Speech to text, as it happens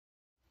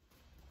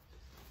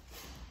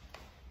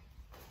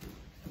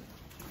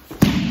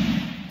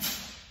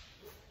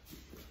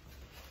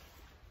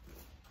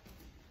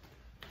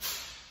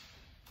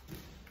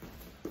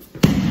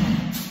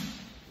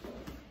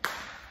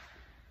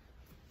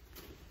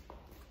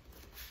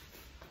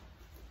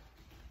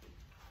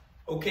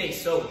Okay,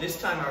 so this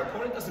time our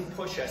opponent doesn't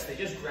push us, they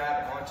just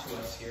grab onto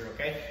us here,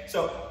 okay?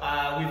 So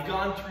we've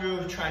gone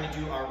through trying to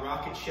do our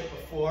rocket ship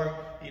before,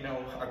 you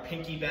know, our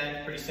pinky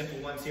bend, pretty simple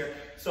ones here.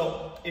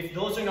 So if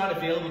those are not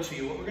available to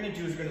you, what we're gonna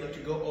do is we're gonna look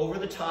to go over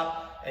the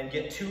top and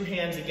get two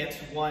hands against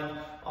one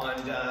on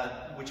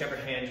whichever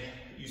hand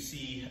you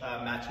see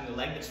matching the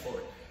leg that's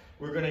forward.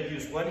 We're gonna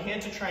use one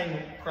hand to try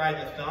and pry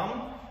the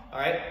thumb, all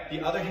right?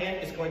 The other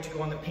hand is going to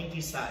go on the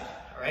pinky side,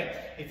 all right?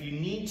 If you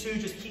need to,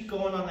 just keep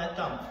going on that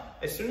thumb.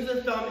 As soon as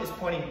the thumb is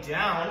pointing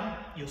down,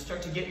 you'll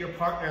start to get your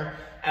partner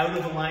out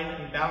of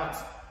alignment and balance.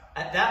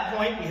 At that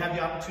point, we have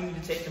the opportunity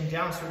to take them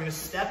down. So we're gonna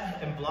step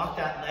and block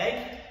that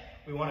leg.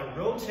 We wanna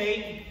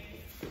rotate,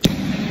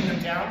 pinning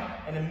them down,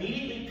 and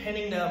immediately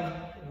pinning them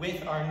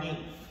with our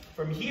knee.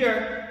 From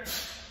here,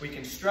 we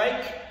can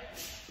strike,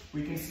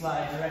 we can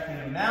slide directly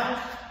to mount,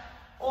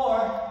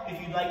 or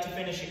if you'd like to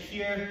finish it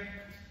here,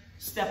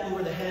 step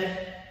over the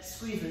head,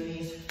 squeeze the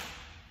knees,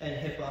 and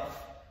hip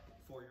up.